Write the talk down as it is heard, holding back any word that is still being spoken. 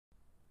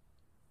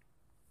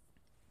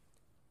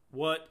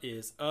What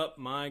is up,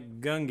 my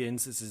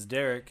Gungans? This is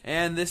Derek.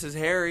 And this is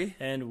Harry.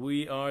 And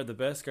we are the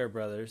Beskar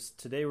Brothers.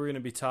 Today we're going to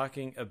be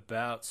talking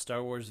about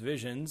Star Wars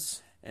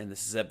Visions. And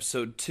this is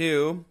episode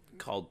 2,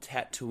 called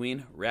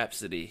Tatooine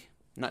Rhapsody.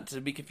 Not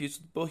to be confused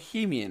with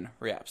Bohemian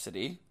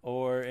Rhapsody.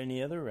 Or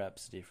any other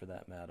Rhapsody, for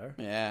that matter.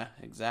 Yeah,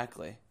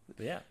 exactly.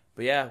 But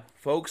yeah,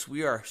 folks,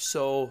 we are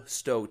so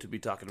stoked to be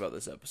talking about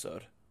this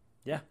episode.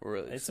 Yeah, We're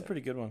really it's excited. a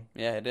pretty good one.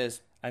 Yeah, it is.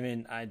 I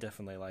mean, I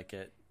definitely like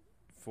it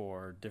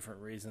for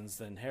different reasons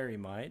than Harry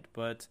might,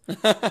 but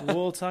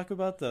we'll talk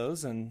about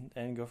those and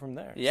go from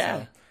there.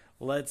 Yeah. So,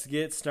 let's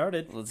get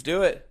started. Let's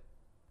do it.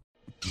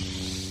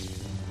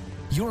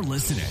 You're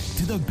listening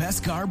to the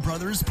Beskar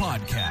Brothers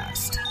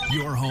Podcast,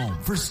 your home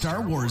for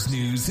Star Wars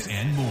news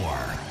and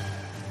more.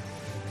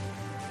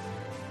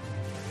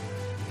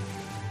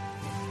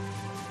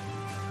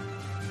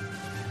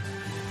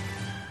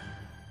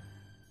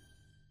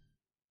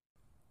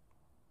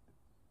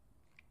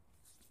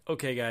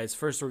 Okay, guys,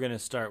 first we're going to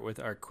start with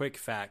our quick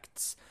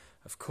facts,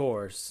 of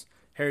course.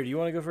 Harry, do you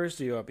want to go first, or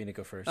do you want me to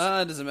go first?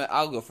 It doesn't matter.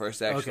 I'll go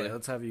first, actually. Okay,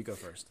 let's have you go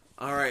first.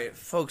 All right,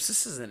 folks,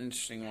 this is an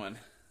interesting one.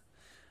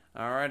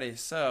 Alrighty,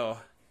 so,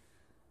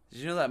 did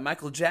you know that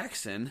Michael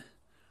Jackson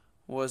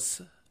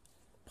was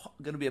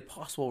going to be a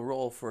possible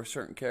role for a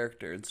certain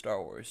character in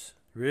Star Wars?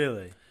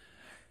 Really?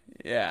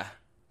 Yeah.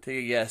 Take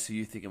a guess who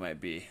you think it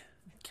might be.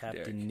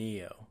 Captain Derek.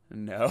 Neo.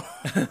 No.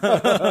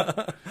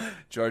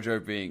 Jar Jar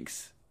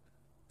Binks.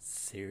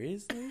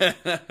 Seriously?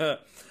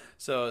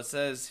 So it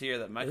says here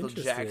that Michael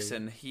Interesting.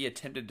 Jackson, he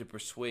attempted to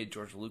persuade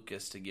George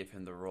Lucas to give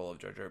him the role of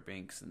Jar Jar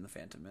Binks in The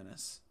Phantom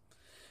Menace.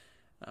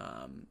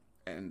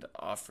 And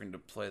offering to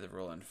play the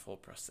role in full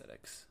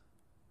prosthetics.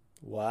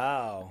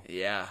 Wow.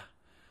 Yeah.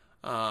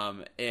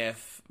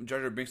 If Jar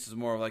Jar Binks is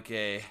more like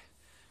a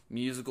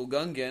musical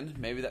Gungan,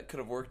 maybe that could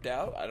have worked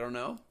out. I don't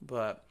know.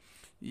 But,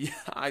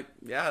 that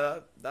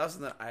was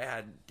something that I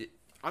had...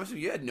 Honestly,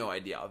 you had no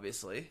idea,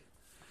 obviously,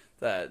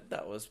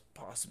 that was a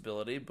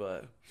possibility,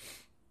 but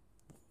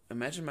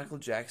imagine Michael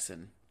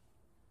Jackson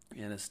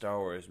in a Star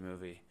Wars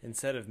movie.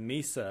 Instead of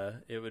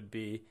Misa, it would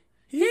be...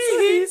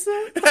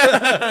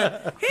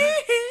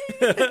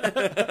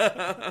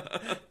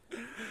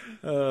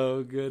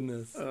 Oh,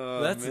 goodness.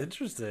 Oh, That's man.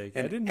 interesting. I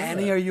And didn't know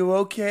Annie, that. are you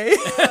okay?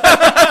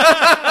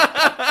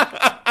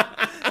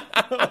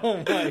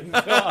 Oh, my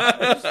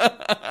gosh.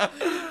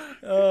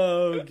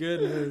 Oh,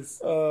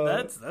 goodness.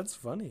 That's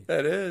funny.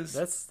 That is.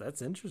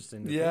 That's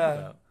interesting to think Yeah.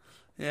 about.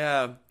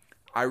 Yeah,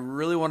 I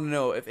really want to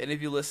know if any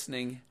of you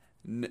listening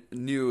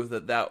knew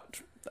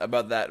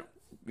about that,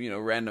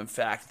 random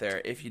fact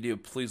there. If you do,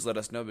 please let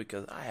us know,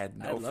 because I had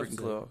no I'd love freaking to.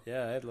 clue.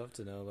 Yeah, I'd love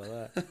to know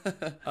about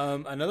that.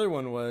 Another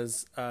one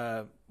was,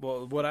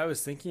 what I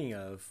was thinking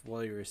of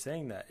while you were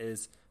saying that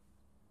is,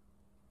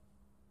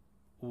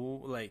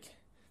 like,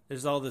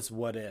 there's all this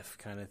what if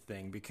kind of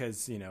thing,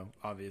 because,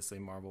 obviously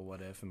Marvel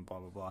what if and blah,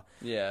 blah, blah.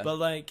 Yeah. But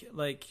like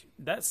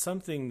that's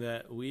something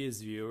that we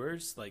as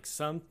viewers, like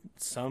some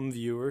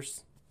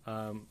viewers,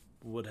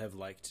 would have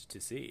liked to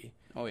see.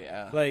 Oh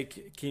yeah.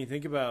 Like, can you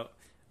think about,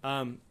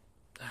 what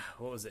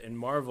was it in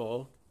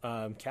Marvel?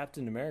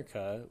 Captain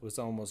America was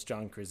almost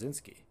John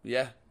Krasinski.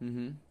 Yeah.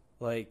 Mm-hmm.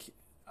 Like,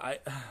 I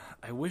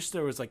wish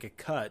there was like a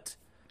cut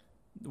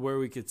where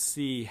we could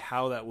see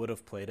how that would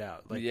have played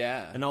out. Like,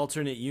 Yeah. an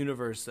alternate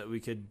universe that we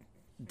could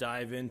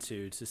dive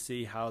into to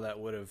see how that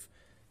would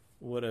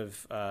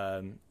have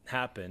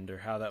happened, or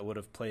how that would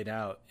have played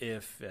out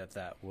if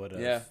that would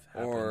have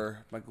happened.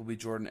 Or Michael B.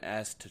 Jordan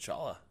as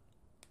T'Challa.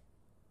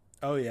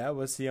 Oh yeah,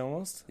 was he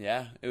almost?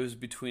 Yeah, it was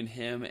between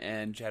him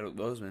and Chadwick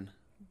Boseman.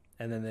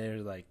 And then they're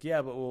like,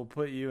 yeah, but we'll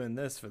put you in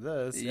this for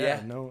this.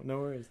 Yeah. No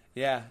worries.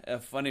 Yeah, a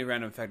funny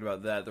random fact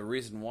about that. The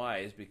reason why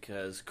is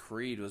because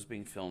Creed was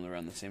being filmed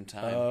around the same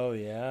time. Oh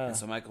yeah. And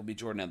so Michael B.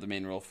 Jordan had the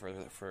main role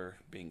for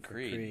being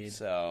Creed. Creed.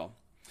 So,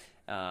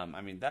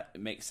 that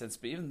makes sense.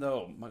 But even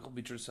though Michael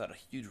B. Jordan had a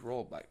huge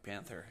role in Black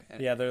Panther. And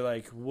Yeah, they're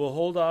like, we'll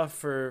hold off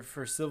for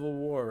Civil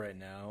War right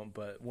now,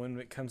 but when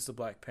it comes to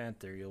Black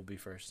Panther, you'll be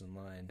first in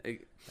line.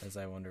 As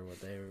I wonder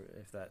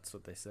if that's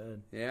what they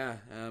said. Yeah.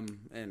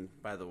 And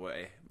by the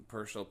way,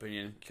 personal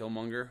opinion,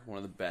 Killmonger, one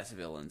of the best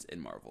villains in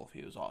Marvel.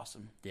 He was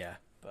awesome. Yeah.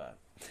 But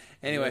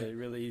anyway,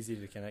 really easy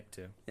to connect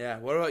to. yeah.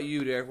 What about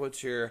you, Derek?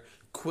 What's your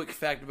quick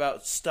fact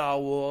about Star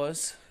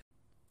Wars?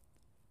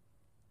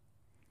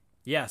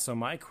 Yeah, so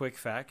my quick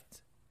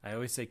fact, I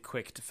always say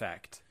quick to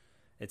fact.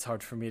 It's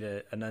hard for me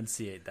to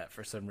enunciate that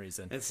for some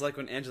reason. It's like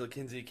when Angela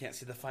Kinsey can't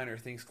see the Finer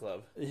Things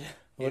Club. Yeah.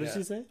 What did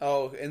she say?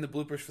 Oh, in the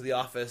bloopers for The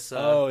Office.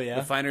 Oh, yeah?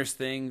 The Finers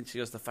thing. She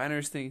goes, the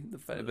Finers thing.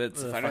 But it's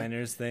The the Finer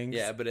Finers things.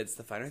 Yeah, but it's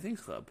the Finer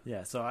Things Club.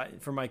 Yeah, so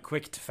for my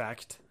quick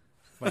fact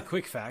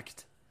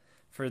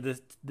for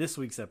this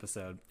week's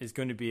episode is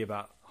going to be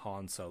about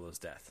Han Solo's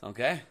death.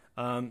 Okay.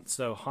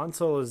 So Han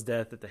Solo's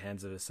death at the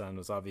hands of his son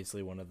was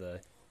obviously one of the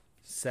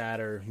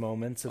sadder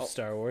moments of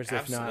Star Wars,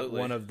 if not absolutely.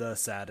 one of the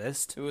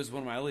saddest. It was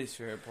one of my least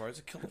favorite parts.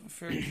 I killed my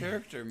favorite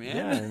character, man.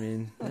 Yeah, I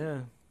mean,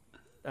 yeah.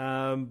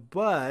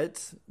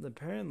 But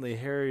apparently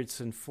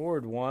Harrison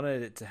Ford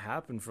wanted it to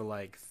happen for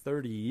like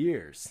 30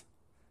 years.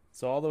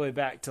 So all the way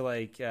back to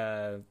like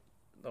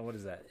what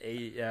is that?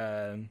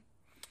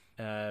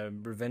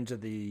 Revenge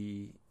of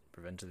the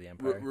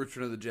Empire.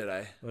 Return of the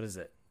Jedi. What is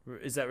it?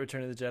 Is that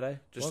Return of the Jedi?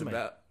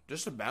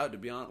 Just about, to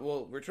be honest.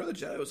 Well, Return of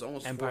the Jedi was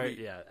almost Empire.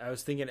 40. Yeah, I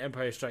was thinking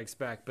Empire Strikes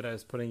Back, but I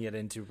was putting it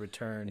into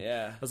Return.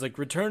 Yeah. I was like,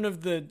 Return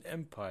of the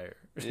Empire.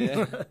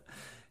 Yeah.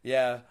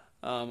 Yeah.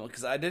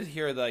 Because I did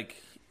hear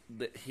like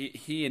that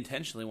he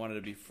intentionally wanted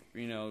to be,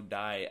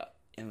 die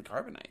in the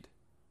carbonite.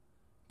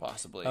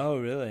 Possibly. Oh,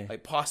 really?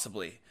 Like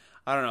possibly.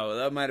 I don't know.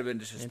 That might have been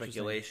just a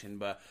speculation,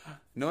 but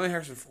knowing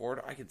Harrison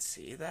Ford, I could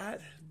see that.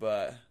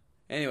 But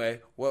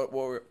anyway, what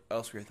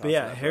else were your thoughts? But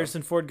yeah,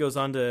 Harrison Ford goes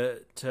on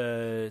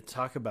to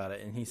talk about it,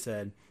 and he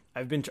said,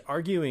 "I've been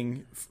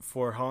arguing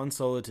for Han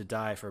Solo to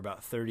die for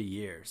about 30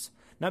 years.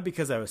 Not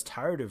because I was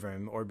tired of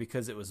him or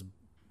because he was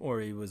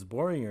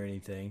boring or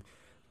anything,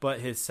 but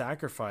his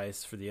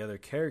sacrifice for the other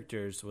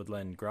characters would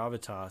lend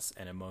gravitas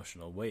and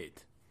emotional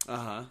weight."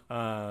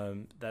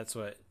 That's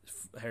what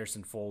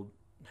Harrison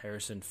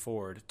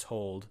Ford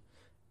told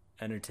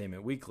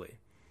Entertainment Weekly.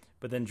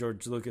 But then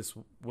George Lucas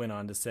went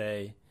on to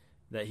say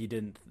that he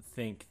didn't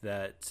think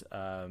that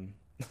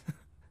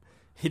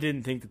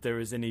there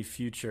was any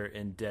future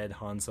in dead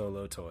Han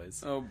Solo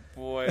toys. Oh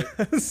boy,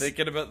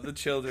 thinking about the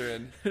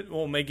children.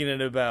 Well, making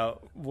it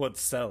about what's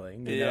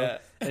selling, you know? Yeah.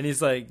 And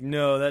he's like,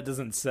 no, that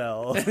doesn't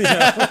sell.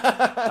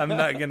 I'm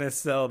not gonna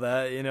sell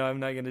that. I'm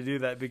not gonna do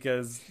that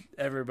because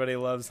everybody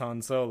loves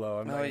Han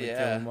Solo. I'm not gonna kill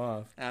him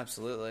off.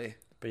 Absolutely.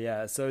 But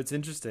yeah, so it's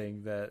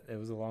interesting that it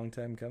was a long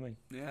time coming.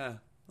 Yeah.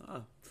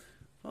 Oh,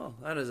 well,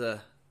 that is I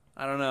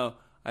don't know.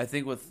 I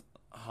think with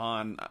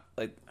Han,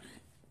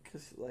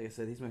 because like I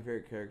said, he's my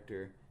favorite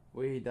character. The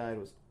way he died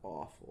was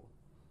awful,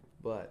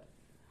 but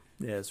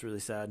yeah, it's really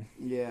sad.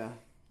 Yeah.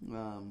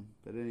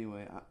 But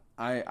anyway,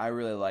 I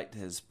really liked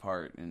his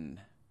part in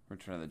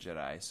Return of the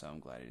Jedi, so I'm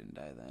glad he didn't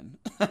die then.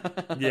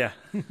 Yeah.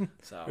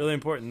 So really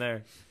important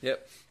there.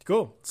 Yep.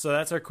 Cool. So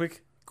that's our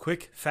quick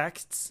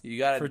facts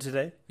for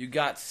today. You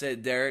got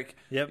Sid, Derek.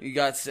 Yep. You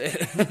got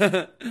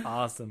Sid.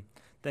 Awesome.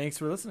 Thanks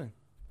for listening.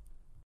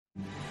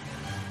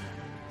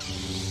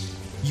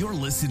 You're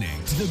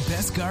listening to the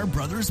Beskar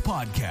Brothers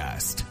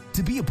Podcast.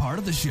 To be a part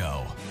of the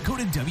show, go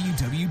to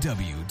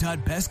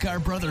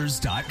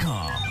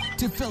www.beskarbrothers.com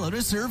to fill out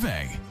a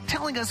survey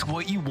telling us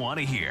what you want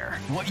to hear,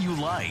 what you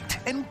liked,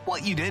 and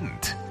what you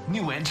didn't.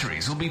 New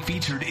entries will be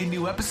featured in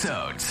new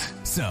episodes.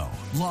 So,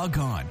 log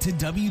on to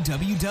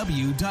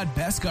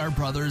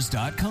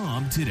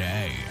www.beskarbrothers.com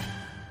today.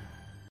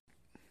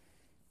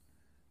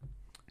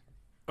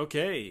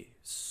 Okay,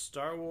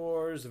 Star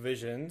Wars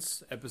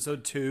Visions,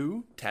 Episode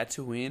 2.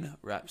 Tatooine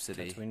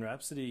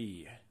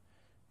Rhapsody.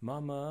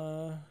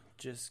 Mama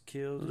just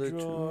killed a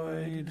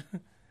droid.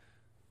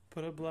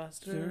 Put a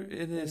blaster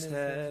in his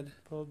head.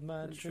 Pulled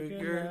my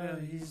trigger, now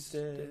he's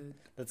dead.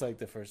 That's like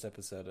the first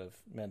episode of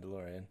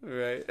Mandalorian.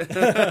 Right.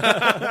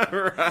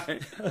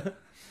 Right.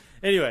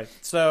 Anyway,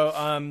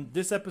 so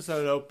this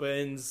episode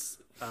opens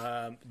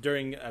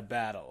during a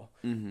battle.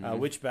 Mm-hmm.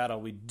 Which battle,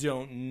 we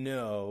don't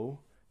know,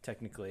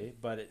 technically,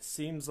 but it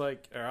seems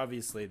like, or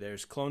obviously,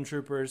 there's clone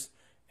troopers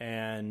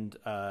and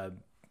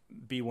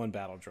B-1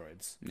 battle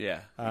droids.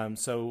 Yeah.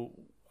 So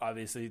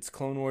obviously it's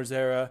Clone Wars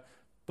era,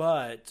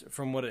 but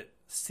from what it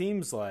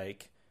seems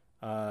like,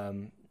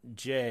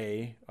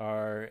 Jay,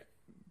 our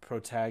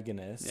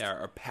protagonist,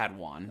 our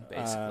Padawan,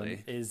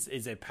 basically, is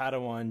a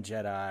Padawan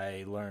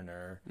Jedi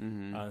learner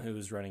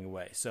who's running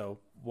away. So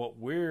what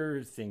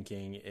we're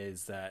thinking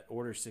is that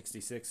Order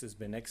 66 has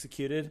been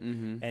executed,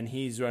 and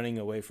he's running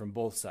away from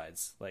both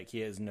sides. Like, he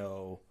has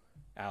no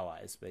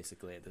allies,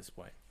 basically, at this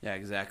point. Yeah,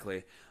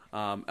 exactly.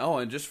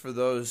 And just for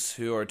those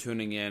who are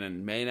tuning in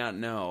and may not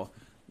know,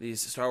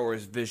 these Star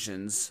Wars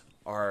Visions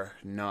are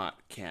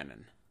not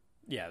canon.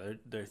 Yeah,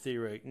 they're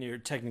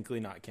technically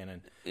not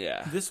canon.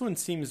 Yeah. This one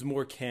seems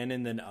more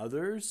canon than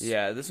others.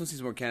 Yeah, this one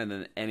seems more canon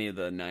than any of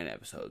the 9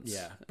 episodes.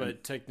 Yeah,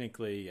 but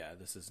technically, yeah,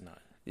 this is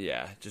not.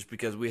 Yeah, just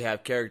because we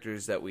have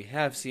characters that we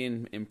have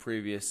seen in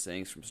previous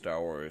things from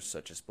Star Wars,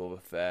 such as Boba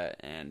Fett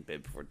and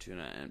Baby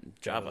Fortuna and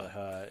Jabba the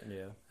Hutt.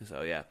 Yeah.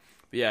 So, yeah.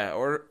 But yeah,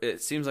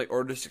 it seems like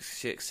Order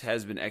 66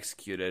 has been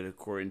executed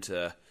according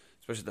to,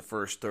 especially the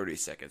first 30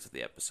 seconds of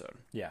the episode.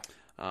 Yeah.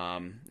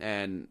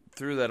 And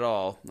through that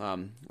all,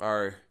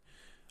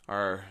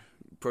 our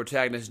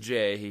protagonist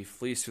Jay, he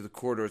flees through the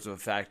corridors of a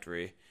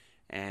factory,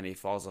 and he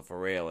falls off a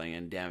railing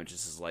and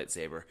damages his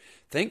lightsaber.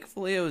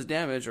 Thankfully, it was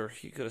damaged, or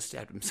he could have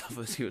stabbed himself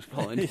as he was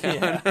falling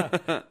down.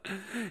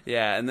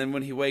 Yeah, and then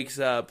when he wakes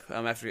up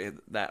after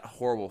that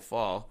horrible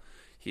fall,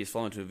 he's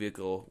fallen into a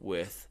vehicle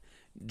with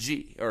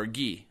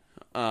Geezer.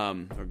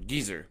 They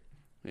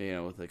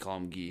call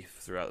him Gee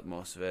throughout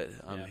most of it.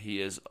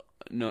 He is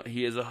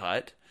a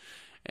Hutt,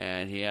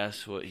 and he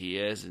asks what he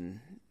is, and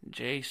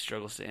Jay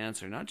struggles to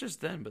answer. Not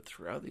just then, but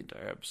throughout the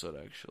entire episode,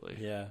 actually.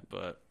 Yeah.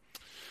 But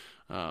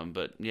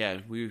yeah,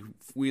 we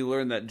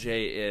learn that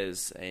Jay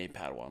is a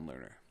Padawan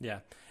learner. Yeah,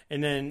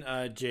 and then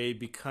Jay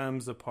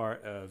becomes a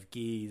part of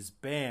Gee's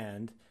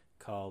band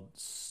called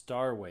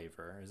Star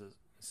Waver. Is it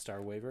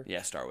Star Waver?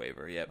 Yeah, Star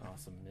Waver. Yep.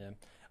 Awesome. Yeah.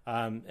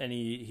 And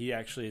he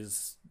actually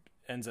is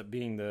ends up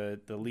being the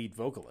lead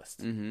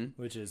vocalist,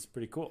 which is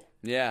pretty cool.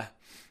 Yeah.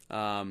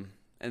 And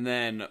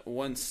then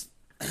once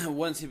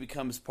he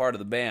becomes part of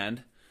the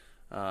band,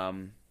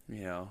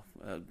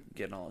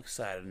 getting all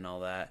excited and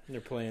all that.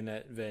 They're playing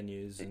at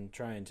venues and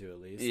trying to,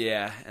 at least.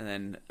 Yeah, and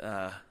then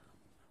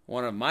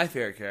one of my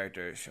favorite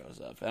characters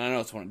shows up. And I know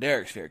it's one of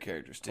Derek's favorite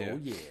characters, too. Oh,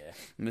 yeah.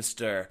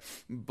 Mr.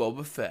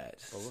 Boba Fett.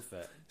 Boba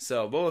Fett.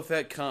 So Boba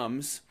Fett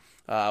comes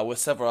with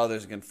several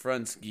others and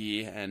confronts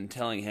Guy and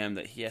telling him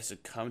that he has to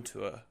come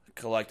to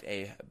collect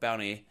a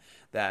bounty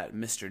that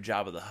Mr.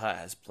 Jabba the Hutt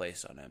has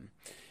placed on him.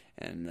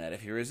 And that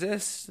if he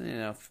resists,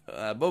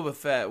 Boba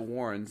Fett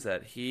warns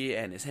that he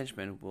and his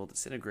henchmen will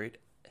disintegrate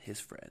his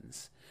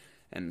friends.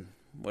 And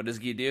what does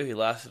Guy do? He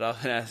laughs it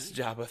off and asks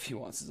Jabba if he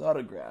wants his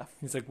autograph.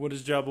 He's like, what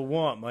does Jabba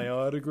want? My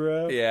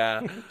autograph?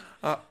 Yeah.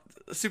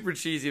 Super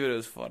cheesy, but it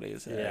was funny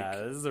as heck. Yeah,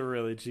 this is a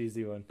really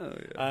cheesy one. Oh,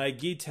 yeah.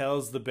 Guy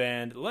tells the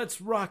band,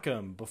 let's rock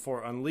 'em,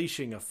 before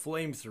unleashing a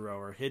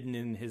flamethrower hidden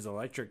in his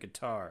electric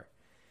guitar.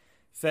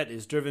 Fett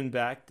is driven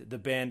back. The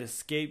band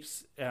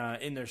escapes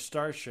in their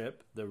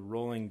starship, the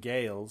Rolling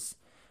Gales,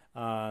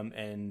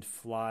 and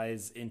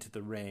flies into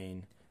the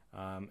rain.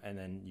 And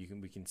then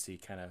we can see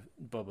kind of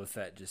Boba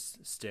Fett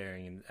just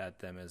staring at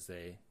them as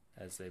they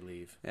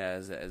leave. Yeah,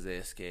 as they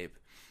escape.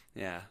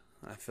 Yeah,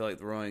 I feel like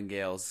the Rolling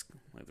Gales,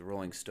 like the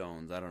Rolling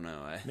Stones. I don't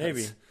know.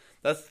 Maybe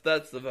that's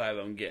the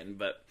vibe I'm getting.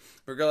 But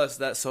regardless of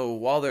that, so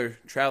while they're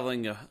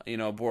traveling,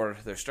 aboard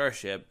their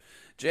starship,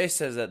 Jay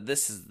says that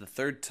this is the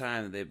third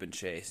time that they've been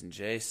chased, and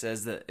Jay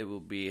says that it will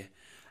be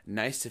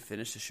nice to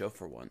finish the show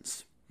for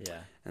once. Yeah.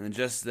 And then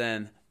just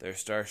then, their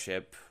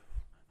starship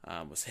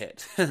was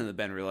hit, and the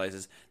band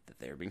realizes that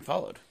they are being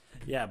followed.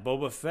 Yeah,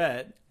 Boba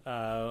Fett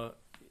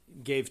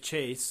gave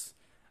chase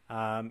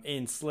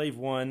in Slave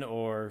One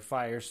or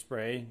Fire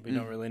Spray. We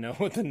don't really know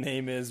what the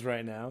name is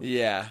right now.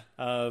 Yeah.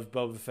 Of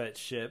Boba Fett's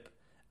ship,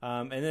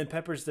 and then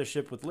peppers their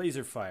ship with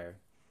laser fire.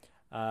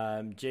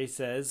 Jay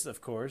says,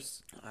 of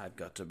course, I've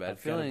got a bad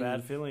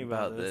feeling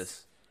about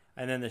this.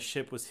 And then the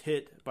ship was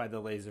hit by the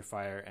laser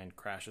fire and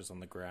crashes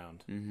on the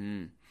ground.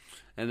 Mm-hmm.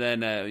 And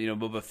then,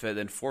 Boba Fett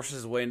then forces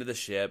his way into the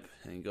ship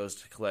and he goes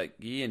to collect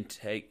Guy and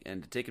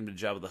to take him to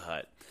Jabba the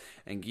Hutt.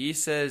 And Guy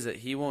says that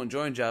he won't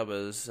join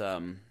Jabba's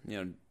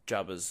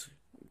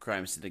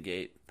crime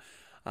syndicate.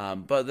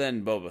 But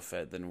then Boba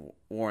Fett then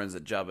warns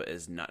that Jabba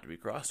is not to be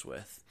crossed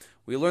with.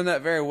 We learn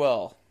that very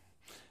well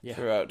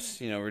throughout,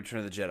 Return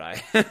of the Jedi.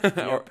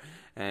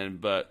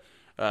 But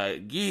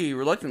Guy,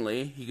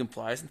 reluctantly, he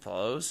complies and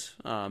follows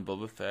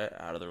Boba Fett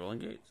out of the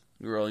Rolling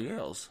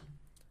Gales.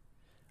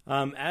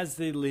 As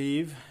they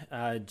leave,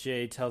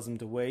 Jay tells him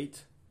to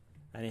wait,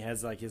 and he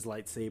has his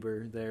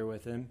lightsaber there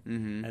with him.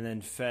 Mm-hmm. And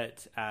then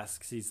Fett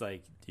asks, he's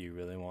like, "Do you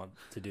really want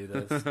to do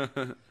this?"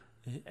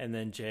 And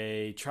then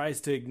Jay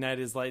tries to ignite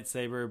his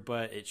lightsaber,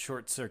 but it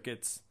short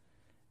circuits,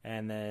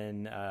 and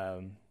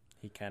then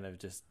he kind of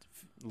just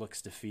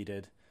looks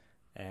defeated,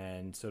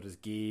 and so does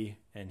Guy,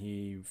 and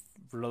he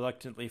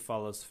reluctantly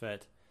follows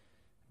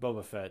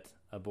Boba Fett,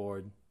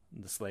 aboard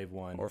the Slave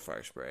One or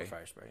Fire Spray.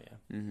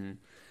 Yeah. Mm-hmm.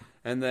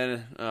 And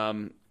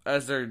then,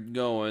 as they're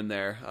going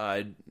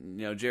there,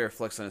 Jay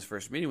reflects on his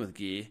first meeting with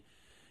Guy,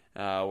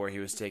 where he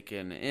was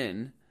taken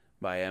in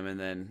by him, and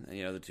then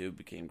the two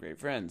became great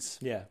friends.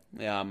 Yeah.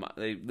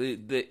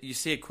 You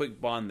see a quick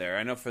bond there.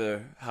 I know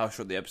for how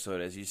short the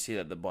episode is, you see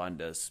that the bond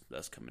does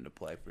come into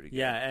play pretty good.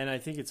 Yeah, and I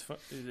think it's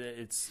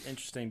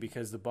interesting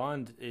because the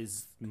bond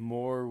is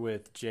more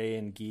with Jay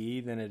and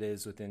Guy than it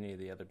is with any of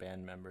the other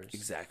band members.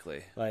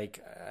 Exactly. I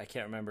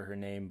can't remember her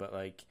name, but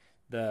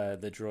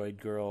the droid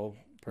girl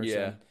person.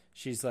 Yeah.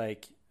 She's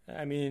like,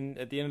 I mean,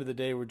 at the end of the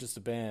day, we're just a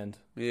band.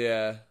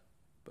 Yeah.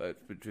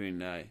 But between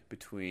Jay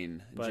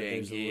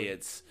and Guy,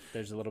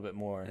 there's a little bit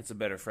more. It's a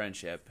better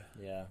friendship.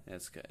 Yeah.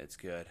 It's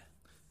good.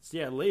 So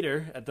yeah,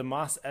 later at the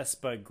Mos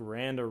Espa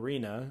Grand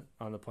Arena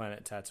on the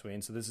planet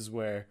Tatooine. So this is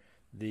where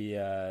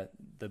the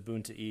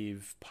Boonta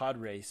Eve pod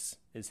race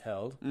is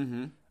held.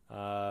 Mm-hmm.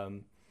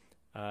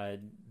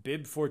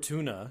 Bib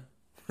Fortuna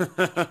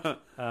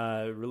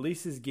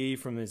releases Guy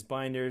from his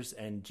binders,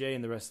 and Jay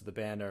and the rest of the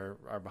band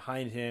are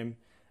behind him,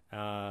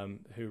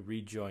 who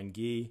rejoin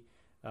Guy.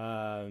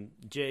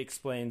 Jay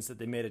explains that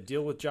they made a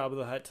deal with Jabba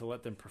the Hutt to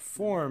let them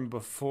perform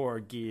before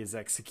Guy is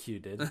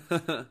executed,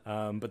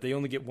 but they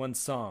only get one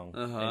song,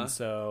 and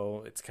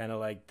so it's kind of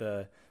like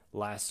the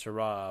last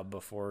hurrah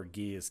before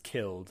Guy is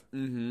killed.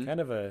 Mm-hmm. Kind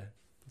of a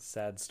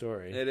sad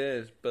story. It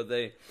is, but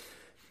they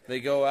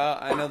go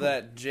out. I know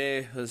that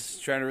Jay was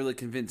trying to really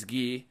convince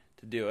Guy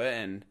to do it,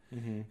 and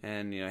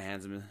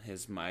hands him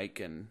his mic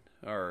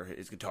or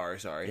his guitar.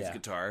 His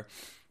guitar.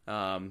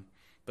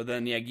 But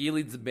then, Guy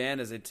leads the band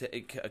as they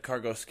take a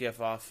cargo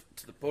skiff off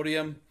to the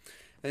podium.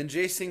 And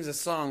Jay sings a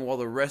song while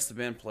the rest of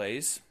the band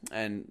plays.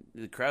 And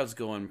the crowd's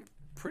going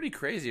pretty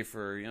crazy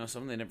for,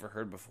 something they never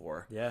heard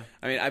before. Yeah.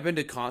 I mean, I've been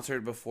to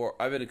concerts before.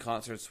 I've been to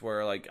concerts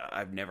where,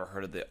 I've never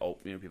heard of the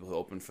people who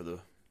open for the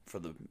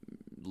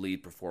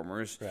lead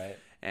performers. Right.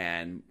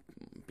 And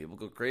people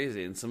go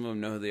crazy. And some of them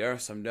know who they are,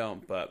 some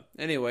don't. But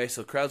anyway,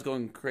 so the crowd's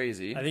going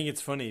crazy. I think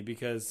it's funny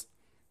because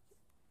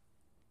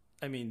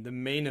I mean, the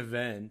main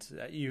event.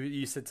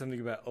 You said something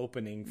about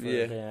opening for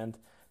Yeah. a band.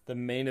 The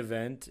main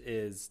event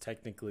is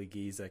technically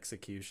Guy's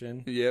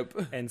Execution, Yep.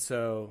 and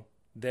so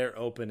they're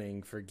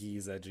opening for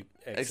Guy's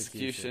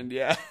Execution,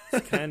 yeah.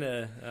 Kind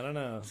of, I don't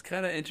know, It's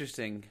kind of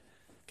interesting.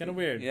 kind of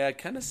weird. Yeah,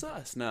 kind of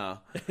sus. No.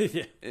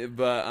 Yeah.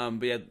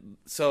 But yeah,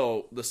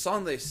 so the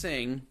song they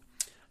sing,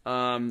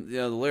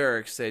 the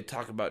lyrics, they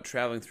talk about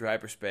traveling through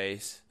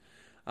hyperspace,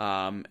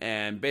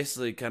 and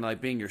basically kind of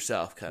like being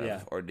yourself kind Yeah.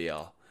 of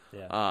ordeal.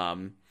 Yeah.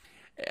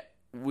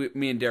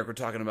 Me and Derek were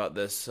talking about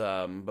this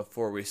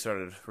before we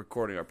started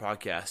recording our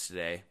podcast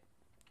today,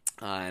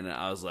 and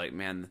I was like,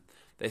 man,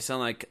 they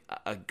sound like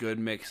a good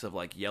mix of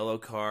like Yellow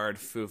Card,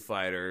 Foo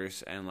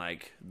Fighters, and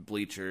like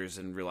Bleachers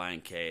and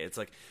Relient K. It's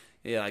like,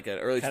 yeah, like an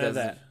early Kind of 2000s.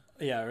 that,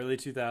 yeah, early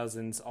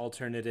 2000s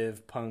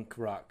alternative punk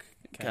rock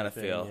Kind of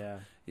thing, feel. Yeah.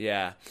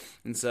 Yeah,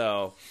 and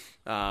so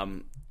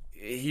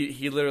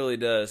he literally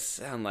does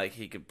sound like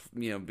he could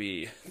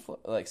be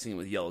like singing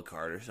with Yellow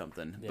Card or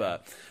something. Yeah.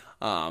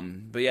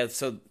 But yeah,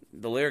 so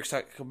the lyrics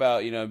talk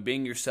about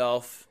being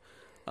yourself,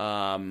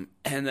 and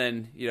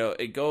then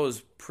it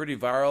goes pretty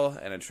viral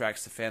and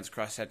attracts the fans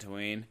across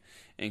Tatooine,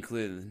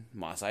 including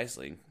Mos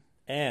Eisley.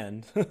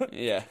 And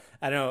Yeah,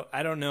 I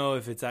don't know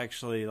if it's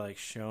actually like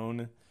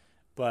shown,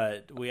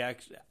 but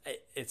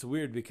it's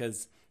weird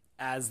because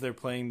as they're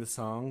playing the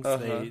songs,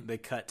 they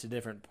cut to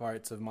different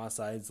parts of Mos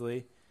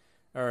Eisley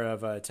or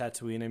of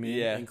Tatooine. I mean,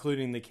 Yeah.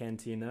 including the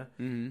cantina.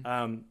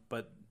 Mm-hmm.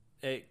 But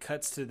it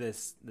cuts to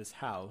this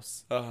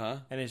house,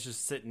 and and it's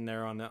just sitting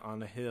there on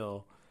a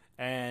hill,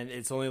 and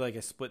it's only like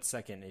a split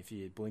second. If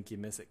you blink, you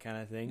miss it,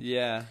 kind of thing.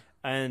 yeah,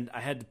 And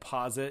I had to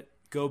pause it,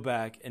 go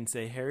back, and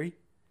say, Harry,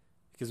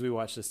 because we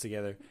watched this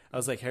together. I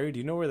was like, Harry, do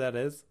you know where that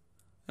is?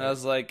 and I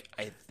was like,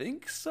 I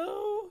think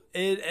so.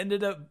 It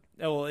ended up.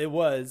 Well, it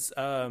was.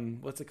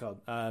 What's it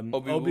called?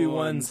 Obi-Wan's.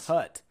 Obi-Wan's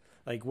hut,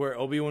 like where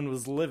Obi-Wan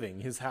was living,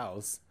 his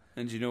house,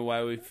 And do you know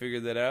why we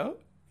figured that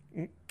out?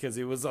 because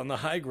he was on the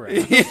high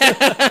ground.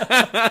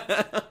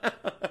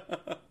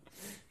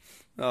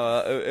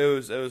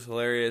 It was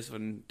hilarious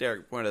when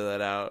Derek pointed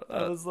that out.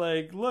 I was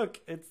like, look,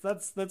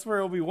 that's where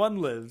Obi-Wan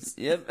lives.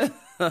 Yep.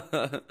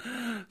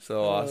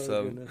 So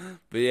awesome. goodness.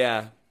 But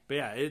yeah. But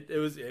yeah,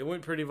 it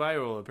went pretty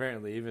viral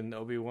apparently. Even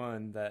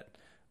Obi-Wan, that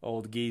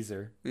old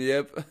geezer.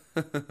 Yep.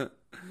 But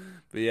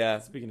yeah.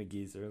 Speaking of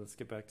geezer, let's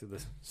get back to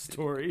the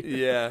story.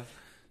 Yeah.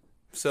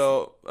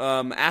 So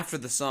after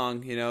the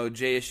song,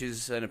 Jay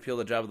issues an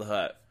appeal to Jabba the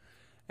Hutt,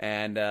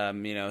 and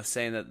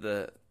saying that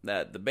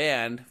the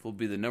band will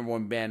be the number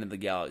one band in the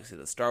galaxy.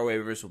 The Star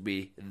Wavers will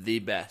be the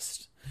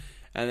best.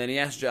 And then he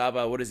asks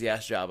Jabba, what does he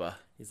ask Jabba?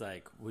 He's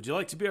like, "Would you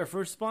like to be our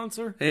first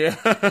sponsor?"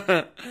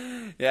 Yeah.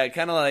 Yeah,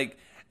 kind of like,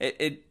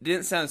 it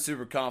didn't sound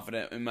super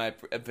confident in my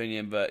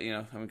opinion, but,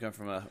 I'm coming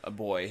from a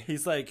boy.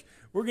 He's like,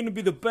 "We're gonna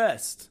be the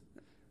best.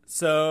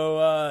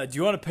 So, do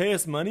you want to pay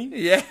us money?"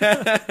 Yeah.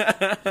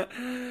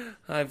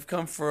 I've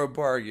come for a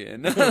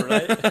bargain.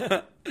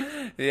 Right?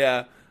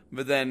 Yeah.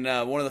 But then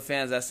one of the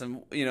fans asked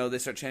him, they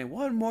start chanting,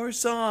 one more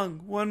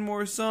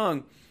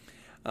song.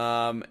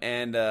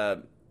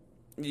 And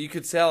you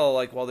could tell,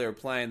 like, while they were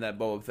playing that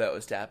Boba Fett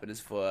was tapping his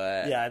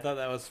foot. Yeah, I thought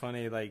that was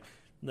funny. Like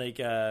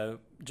Jabba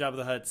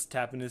the Hutt's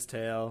tapping his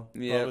tail.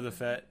 Yeah. Boba the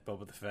Fett.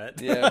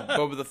 Yeah,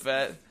 Boba the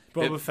Fett.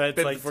 Boba Fett's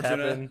Bib like the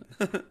Fortuna.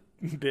 tapping.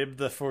 Bib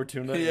the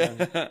Fortuna. Yeah.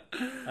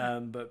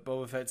 But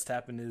Boba Fett's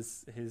tapping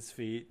his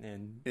feet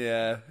and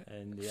Yeah.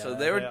 yeah. So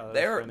they were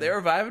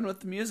vibing with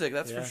the music,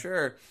 that's Yeah. for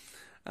sure.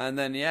 And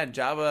then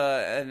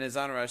Jabba and his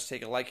entourage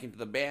take a liking to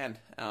the band.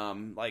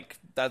 Like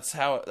that's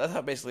how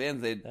it basically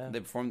ends.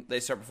 They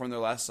start performing their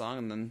last song,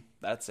 and then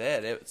that's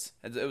it. It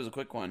was a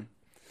quick one.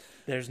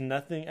 There's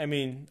nothing. I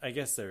mean, I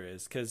guess there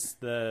is, because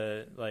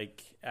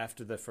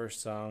after the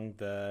first song,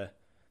 the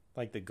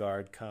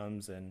guard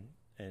comes and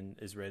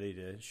is ready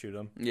to shoot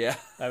him. Yeah.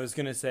 I was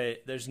gonna say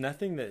there's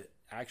nothing that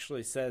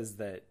actually says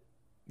that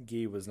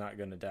Guy was not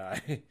gonna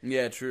die.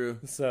 Yeah. True.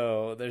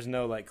 So there's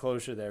no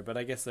closure there, but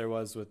I guess there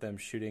was with them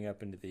shooting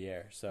up into the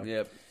air. So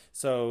Yep.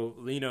 So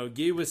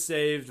Guy was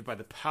saved by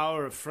the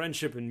power of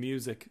friendship and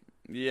music.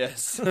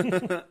 Yes.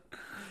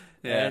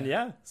 Yeah.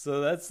 And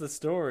so that's the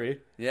story.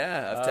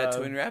 Yeah. Of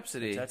Tatooine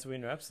Rhapsody.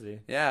 Tatooine Rhapsody.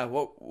 Yeah.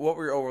 What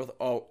were your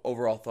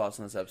overall thoughts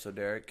on this episode,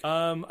 Derek?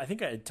 I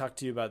think I had talked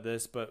to you about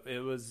this, but it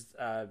was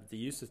the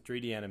use of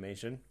 3D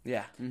animation.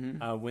 Yeah.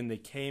 Mm-hmm. When they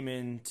came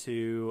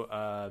into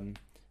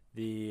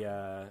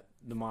the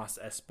Mos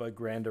Espa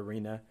Grand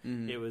Arena,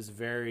 it was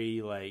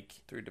very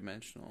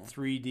Three-dimensional.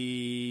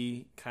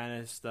 3D kind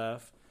of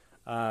stuff.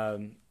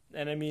 And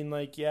I mean,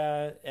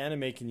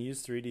 anime can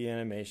use 3D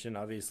animation.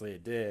 Obviously,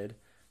 it did.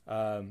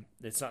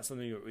 It's not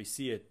something that we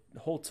see a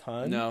whole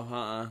ton.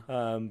 No,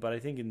 but I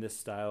think in this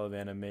style of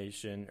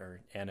animation or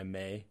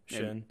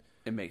animation,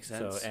 it makes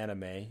sense. So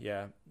anime,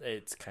 yeah,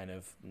 that's kind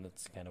of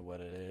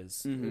what it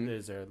is. Mm-hmm.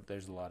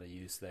 There's a lot of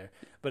use there,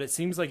 but it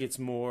seems like it's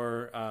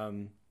more.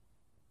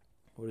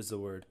 What is the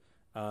word?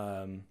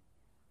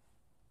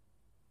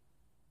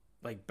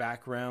 Like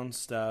background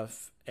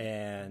stuff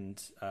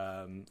and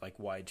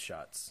wide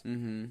shots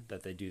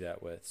that they do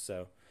that with.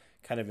 So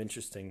kind of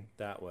interesting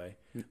that way.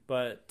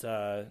 But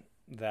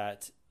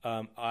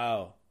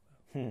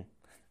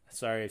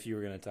sorry if you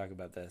were going to talk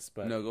about this,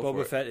 but No, go Boba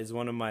for it. Fett is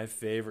one of my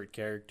favorite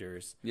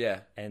characters,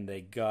 Yeah. and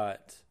they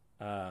got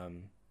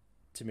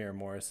Tamir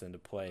Morrison to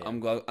play it. I'm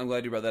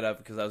glad you brought that up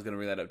because I was going to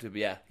bring that up too. But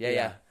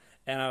yeah.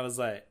 And I was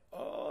like,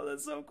 oh,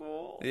 that's so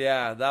cool.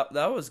 Yeah,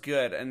 that was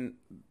good, and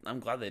I'm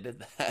glad they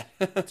did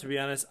that. To be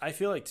honest, I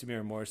feel like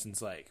Tamir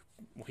Morrison's like,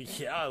 well,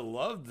 yeah, I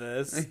love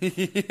this.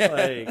 Yeah.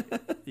 Like,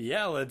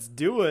 yeah, let's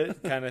do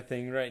it kind of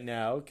thing right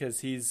now, because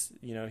he's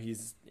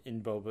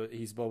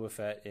Boba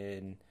Fett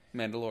in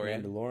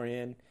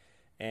Mandalorian.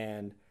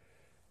 And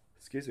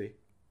excuse me.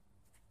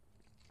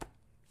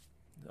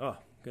 Oh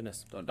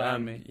goodness! Don't die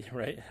on me.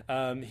 Right.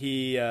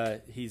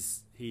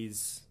 He's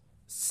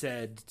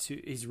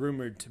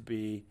rumored to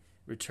be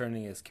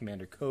returning as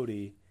Commander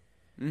Cody.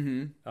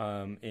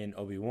 Mm-hmm. In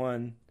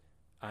Obi-Wan.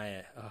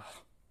 I'm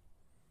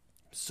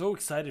so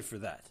excited for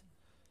that.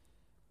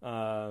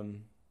 But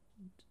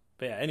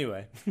yeah,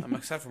 anyway. I'm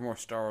excited for more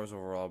Star Wars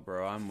overall,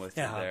 bro. I'm with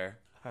you there.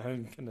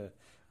 I'm gonna.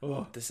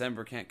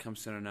 December can't come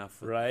soon enough.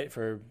 Right,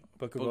 for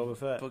Book of Boba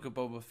Fett. Book of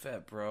Boba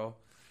Fett, bro.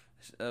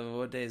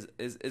 What day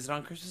is it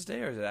on Christmas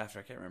Day or is it after?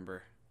 I can't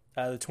remember.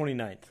 The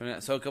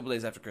 29th. So a couple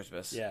days after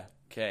Christmas. Yeah.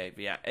 Okay,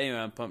 but yeah. Anyway,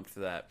 I'm pumped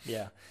for that.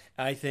 Yeah.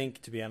 I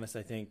think, to be honest,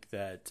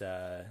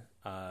 that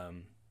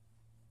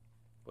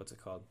what's it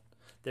called?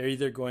 They're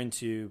either going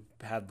to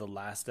have the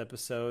last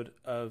episode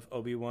of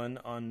Obi-Wan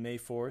on May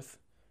 4th,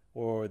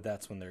 or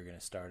that's when they're going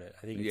to start it.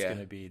 I think it's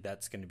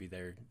that's going to be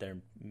their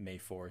May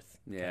 4th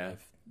kind of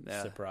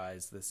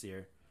surprise this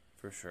year.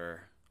 For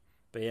sure.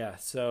 But yeah,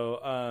 so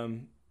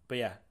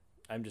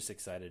I'm just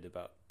excited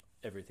about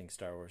everything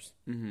Star Wars.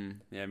 Mm-hmm.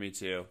 Yeah, me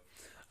too.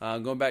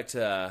 Going back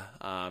to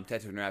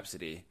Tatooine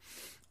Rhapsody.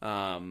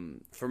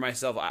 For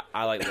myself,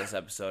 I like this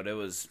episode. It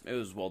was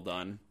well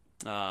done.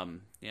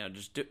 I'm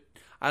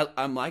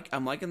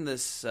liking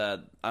this.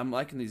 I'm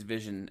liking these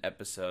Vision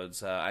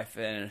episodes. I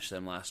finished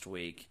them last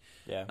week.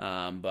 Yeah.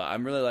 But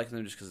I'm really liking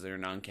them just because they're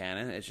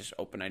non-canon. It's just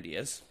open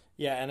ideas.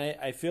 Yeah, and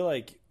I feel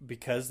like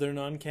because they're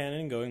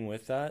non-canon, going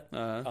with that,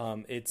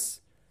 it's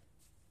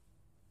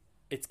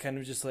kind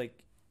of just like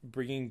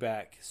bringing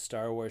back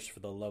Star Wars for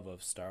the love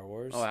of Star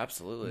Wars. Oh,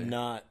 absolutely.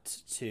 Not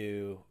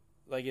to,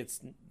 like, it's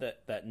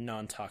that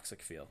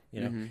non-toxic feel, you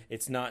know? Mm-hmm.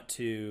 It's not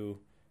to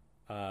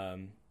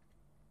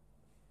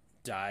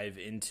dive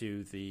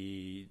into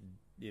the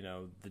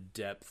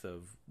depth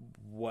of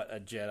what a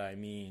Jedi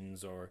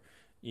means, or,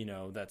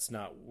 that's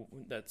not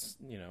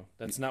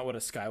what a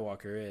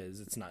Skywalker is.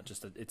 It's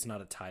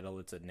not a title,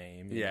 it's a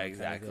name. Yeah,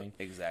 exactly.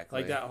 Exactly.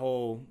 Like that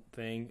whole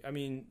thing. I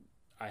mean,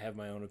 I have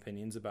my own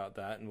opinions about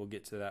that, and we'll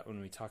get to that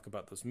when we talk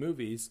about those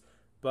movies.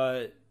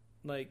 But,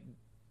 like,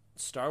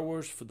 Star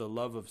Wars for the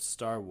love of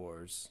Star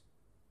Wars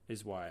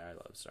is why I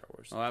love Star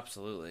Wars. Oh,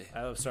 absolutely.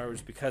 I love Star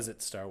Wars because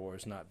it's Star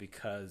Wars, not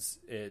because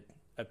it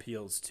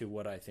appeals to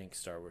what I think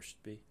Star Wars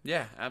should be.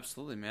 Yeah,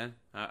 absolutely, man.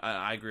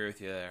 I agree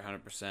with you there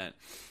 100%.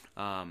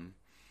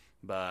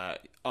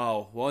 But,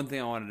 one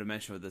thing I wanted to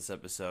mention with this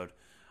episode.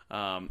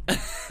 Jabba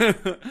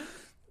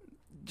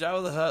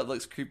the Hutt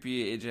looks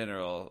creepy in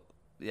general.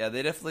 Yeah,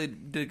 they definitely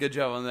did a good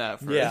job on that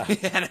for the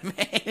anime.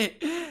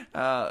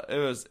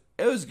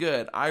 It was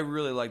good. I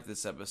really liked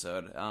this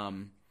episode.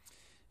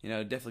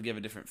 Definitely give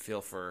a different feel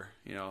for,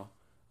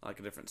 like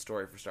a different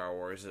story for Star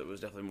Wars. It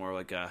was definitely more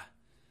like I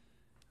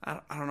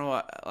don't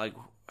know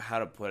how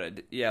to put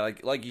it. Yeah,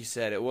 like you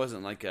said, it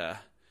wasn't like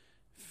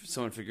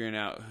someone figuring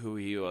out who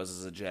he was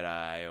as a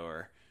Jedi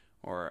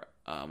or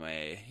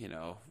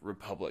a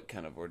Republic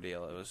kind of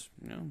ordeal. It was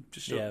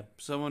just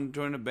someone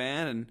joined a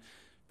band and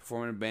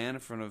performing a band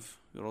in front of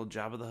good old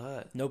Jabba the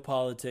Hutt. No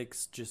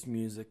politics, just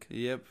music.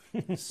 Yep,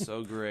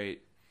 so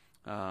great.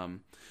 But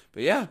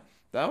yeah,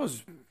 it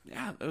was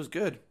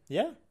good.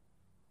 Yeah,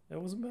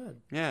 it wasn't bad.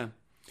 Yeah.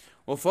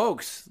 Well,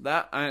 folks,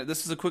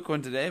 this is a quick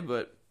one today,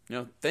 but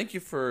thank you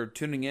for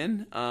tuning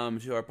in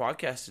to our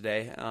podcast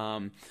today.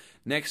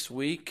 Next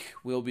week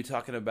we'll be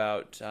talking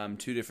about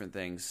two different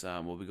things.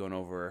 We'll be going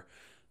over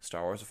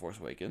Star Wars: The Force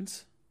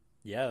Awakens.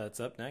 Yeah, that's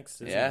up next.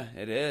 Isn't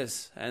it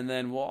is. And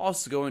then we'll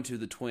also go into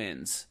the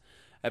Twins,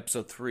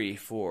 episode 3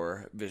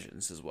 for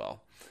Visions as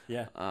well.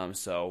 Yeah.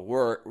 So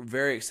we're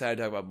very excited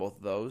to talk about both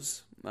of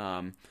those,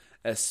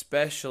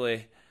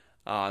 especially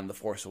on The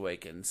Force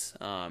Awakens,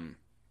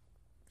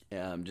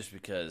 just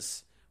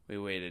because we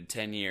waited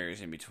 10 years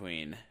in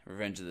between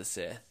Revenge of the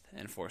Sith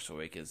and Force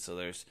Awakens. So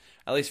there's,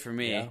 at least for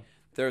me,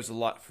 there's a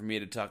lot for me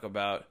to talk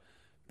about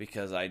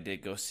because I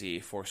did go see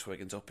Force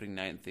Awakens opening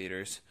night in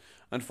theaters.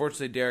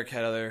 Unfortunately, Derek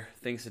had other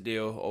things to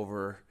do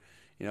over,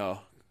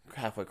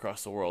 halfway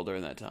across the world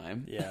during that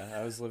time. Yeah,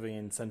 I was living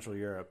in Central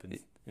Europe,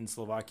 in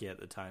Slovakia at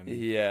the time.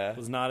 Yeah.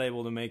 Was not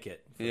able to make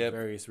it for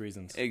various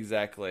reasons.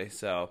 Exactly.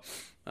 So,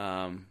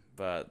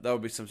 but there will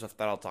be some stuff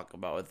that I'll talk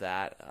about with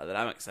that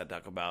I'm excited to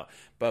talk about.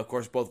 But, of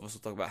course, both of us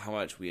will talk about how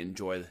much we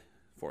enjoy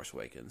Force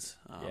Awakens.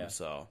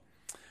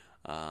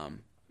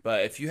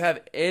 But if you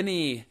have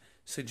any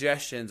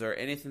suggestions or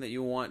anything that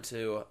you want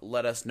to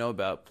let us know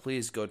about,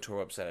 please go to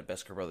our website at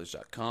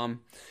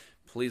bestcarbrothers.com.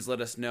 Please let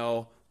us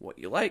know what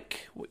you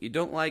like, what you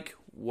don't like,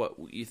 what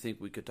you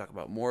think we could talk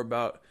about more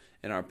about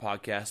in our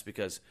podcast,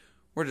 because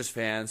we're just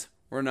fans.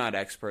 We're not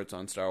experts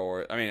on Star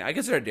Wars. I mean, I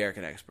consider Derek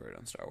an expert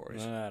on Star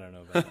Wars. I don't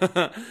know about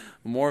that.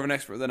 More of an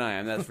expert than I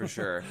am, that's for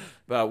sure.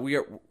 But we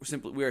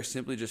are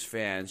simply just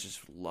fans,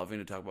 just loving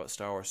to talk about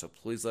Star Wars. So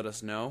please let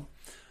us know.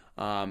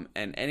 And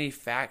any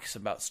facts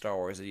about Star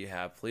Wars that you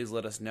have, please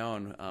let us know.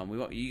 And we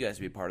want you guys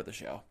to be a part of the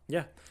show.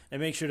 Yeah,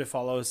 and make sure to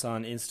follow us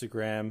on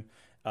Instagram,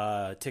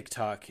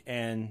 TikTok,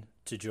 and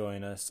to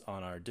join us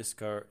on our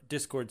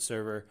Discord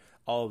server.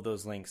 All of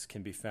those links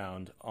can be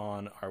found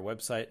on our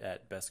website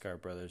at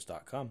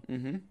bestkarbrothers.com.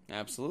 Mm-hmm.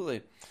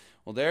 Absolutely.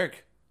 Well, Derek,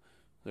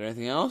 is there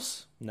anything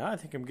else? No, I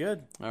think I'm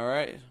good. All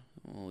right.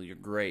 Well, you're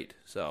great.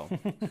 So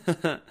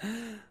that's what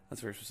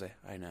we're supposed to say.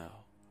 I know.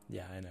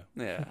 Yeah, I know.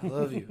 Yeah, I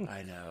love you.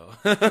 I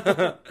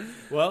know.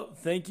 Well,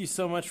 thank you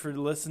so much for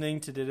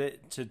listening to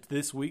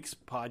this week's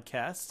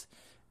podcast.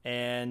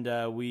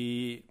 And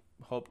we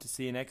hope to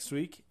see you next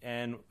week.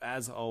 And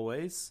as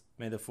always,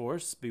 may the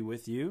Force be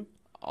with you.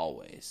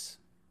 Always.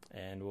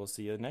 And we'll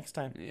see you next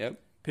time.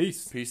 Yep.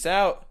 Peace. Peace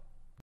out.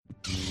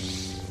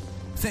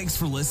 Thanks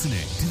for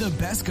listening to the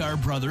Beskar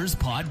Brothers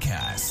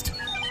Podcast,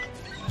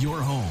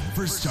 your home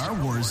for Star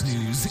Wars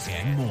news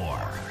and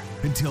more.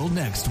 Until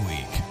next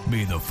week,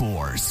 may the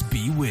Force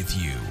be with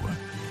you.